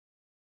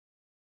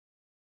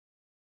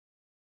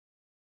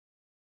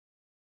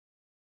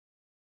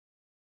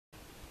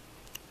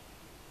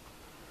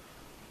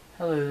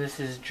Hello, this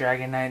is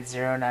Dragon Knight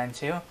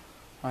 092. I'm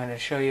going to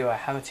show you a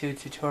how-to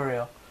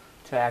tutorial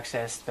to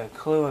access the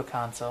Clua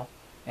console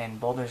in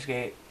Baldur's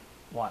Gate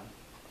 1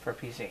 for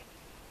PC.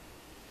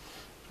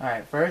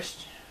 Alright,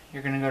 first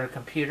you're going to go to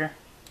Computer,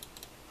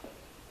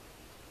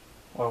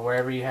 or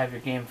wherever you have your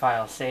game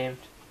files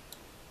saved.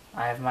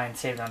 I have mine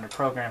saved under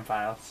Program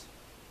Files.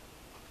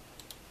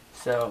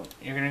 So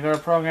you're going to go to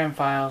Program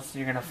Files,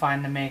 you're going to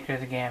find the maker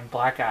of the game,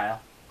 Black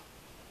Isle.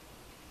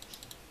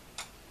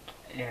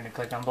 You're going to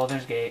click on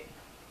Baldur's Gate.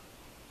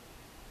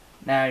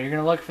 Now you're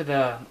going to look for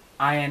the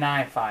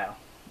INI file,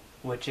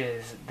 which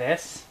is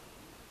this,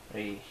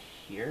 right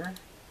here.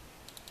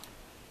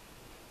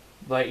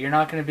 But you're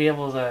not going to be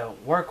able to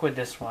work with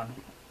this one.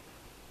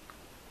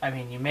 I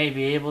mean, you may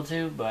be able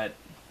to, but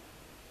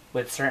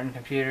with certain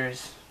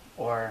computers,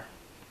 or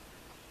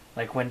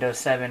like Windows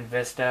 7,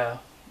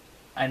 Vista,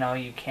 I know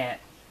you can't,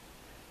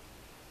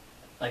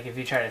 like if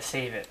you try to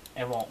save it,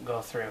 it won't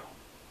go through.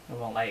 It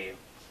won't let you.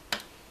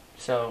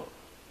 So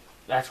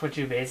that's what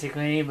you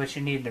basically need, but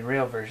you need the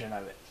real version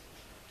of it.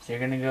 So you're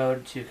going to go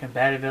to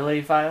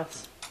Compatibility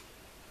Files.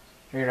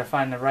 You're going to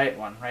find the right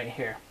one right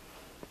here.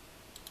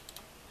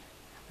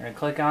 You're going to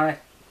click on it,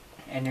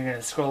 and you're going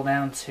to scroll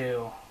down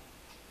to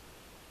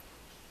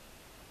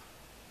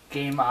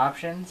Game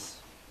Options.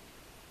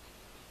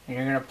 And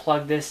you're going to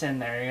plug this in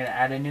there. You're going to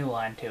add a new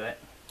line to it.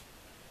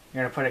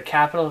 You're going to put a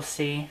capital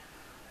C,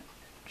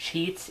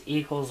 cheats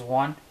equals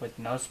 1 with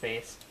no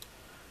space.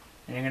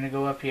 And you're going to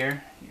go up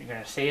here. You're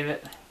going to save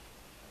it.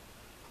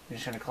 You're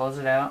just going to close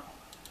it out.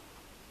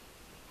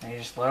 And you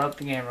just load up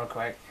the game real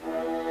quick.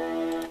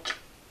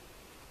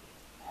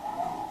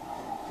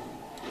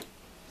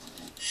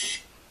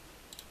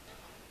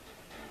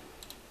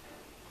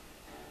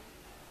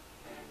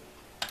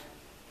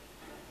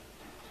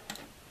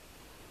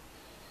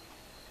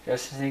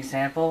 Just as an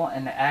example,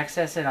 and to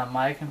access it on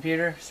my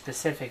computer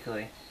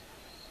specifically,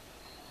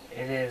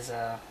 it is,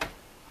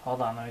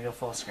 hold on, let me go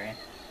full screen.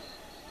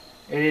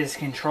 It is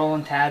Control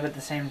and Tab at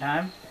the same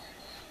time.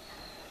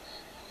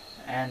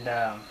 And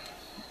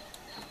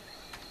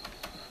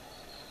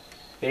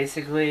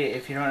basically,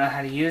 if you don't know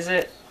how to use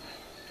it,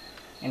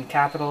 in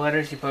capital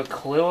letters you put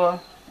Clua,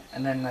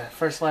 and then the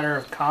first letter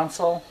of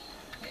console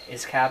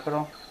is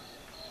capital.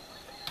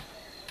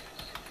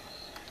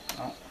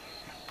 Oh.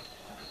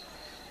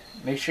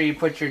 Make sure you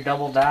put your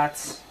double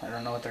dots. I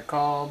don't know what they're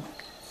called.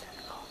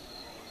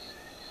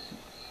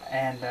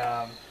 And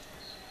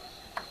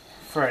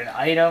for an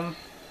item,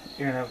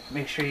 you're going to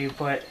make sure you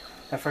put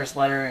the first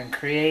letter in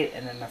create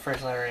and then the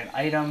first letter in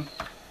item.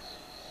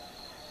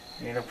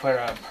 You're going to put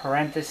a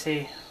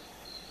parenthesis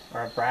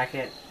or a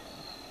bracket.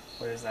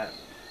 What is that?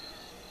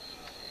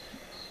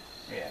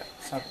 Yeah,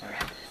 something.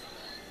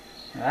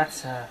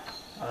 That's oh,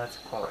 that's a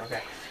quote. Okay.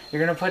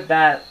 You're going to put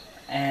that,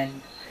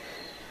 and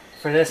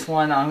for this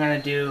one I'm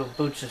going to do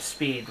Boots of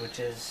Speed, which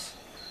is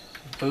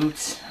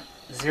Boots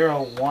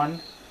 01.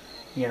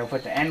 You're going to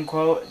put the end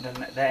quote,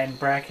 then the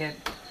end bracket.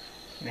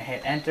 You're going to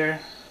hit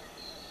enter.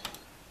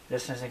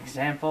 Just as an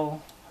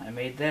example, I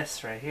made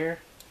this right here.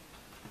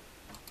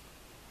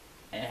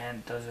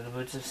 And those are the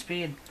Boots of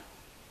Speed.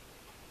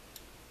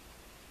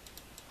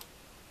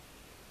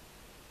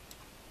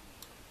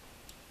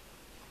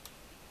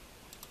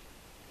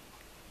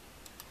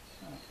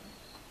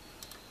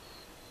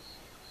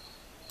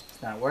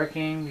 It's not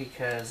working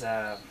because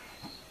I've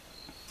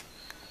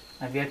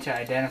yet to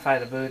identify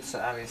the boots,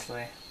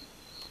 obviously.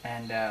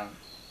 And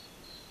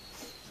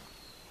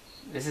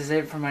this is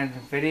it for my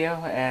video,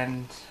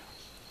 and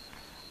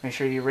make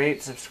sure you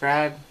rate,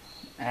 subscribe,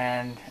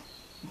 and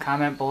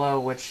comment below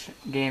which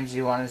games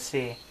you want to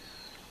see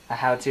a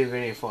how-to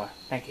video for.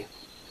 Thank you.